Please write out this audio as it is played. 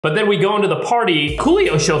But then we go into the party,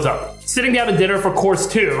 Coolio shows up. Sitting down to dinner for course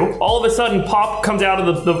 2. All of a sudden, Pop comes out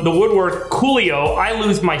of the woodwork. Coolio, I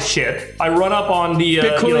lose my shit. I run up on the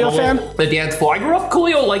Big Coolio fan? The dance floor. I grew up,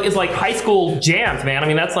 Coolio is like high school jams, man. I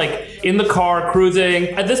mean, that's like in the car, cruising.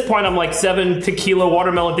 At this point, I'm like 7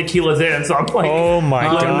 watermelon tequilas in, so I'm like... Oh my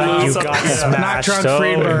God, you got smashed. Not drunk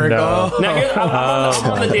Friedberg. No. Now,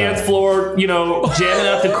 I'm on the dance floor, you know, jamming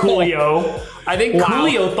out to Coolio. I think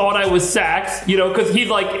Coolio thought I was Sax, you know, because he's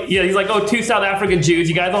like, oh, 2 South African Jews,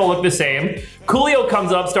 you guys all look the same. Coolio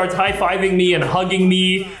comes up, starts high-fiving me and hugging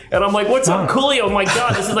me, and I'm like, what's up, Coolio? Oh my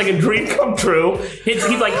God, this is like a dream come true. He's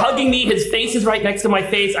like hugging me, his face is right next to my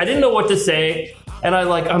face. I didn't know what to say. And I've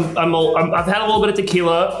had a little bit of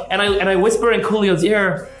tequila, and I whisper in Coolio's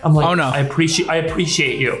ear, I'm like, oh no, I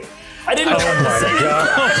appreciate you. I didn't know what to say.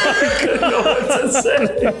 I couldn't know what to say.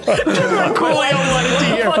 Coolio wanted to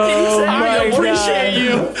hear. I appreciate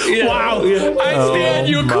you. Yeah. Wow. I stand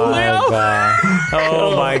you, Coolio.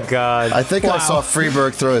 Oh my God. I think I saw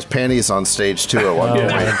Freeberg throw his panties on stage too at one point.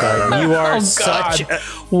 My God. You are such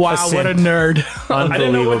wow, what a nerd. I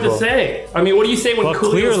didn't know what to say. I mean, what do you say when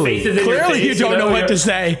Coolio's face is in your face? Clearly you don't know what to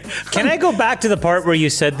say. Can I go back to the part where you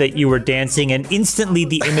said that you were dancing and instantly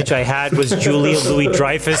the image I had was Julia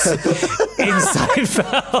Louis-Dreyfus in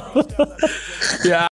Seinfeld? Yeah.